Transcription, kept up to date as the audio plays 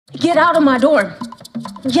Get out of my dorm.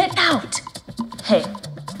 Get out. Hey,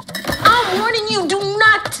 I'm warning you, do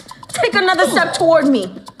not take another step toward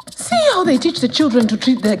me. See how they teach the children to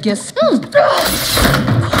treat their guests. Put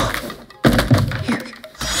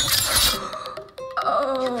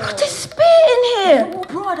this spear in here. Who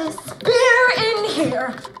brought a spear in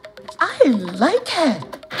here? I like her.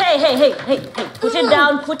 Hey. Put it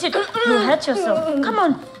down, put it. You hurt yourself. Come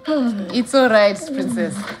on. It's all right,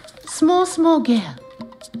 princess. Small girl.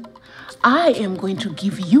 I am going to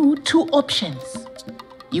give you 2 options.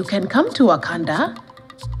 You can come to Wakanda,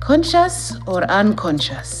 conscious or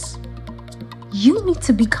unconscious. You need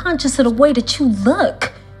to be conscious of the way that you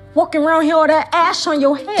look. Walking around here with that ash on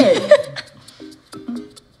your head.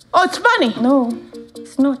 Oh, it's funny. No,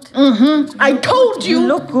 it's not. I told you. You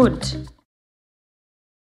look good.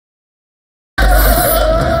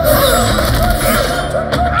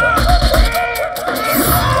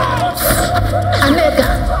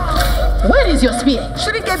 Where is your spear?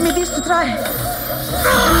 Shuri gave me this to try.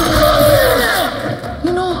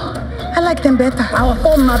 You know, I like them better. Our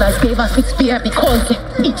foremothers gave us this spear because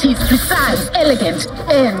it is precise, elegant,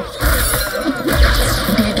 and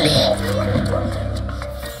deadly.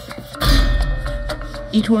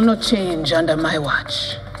 It will not change under my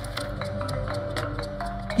watch.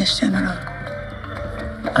 Yes, General.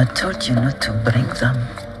 I told you not to bring them.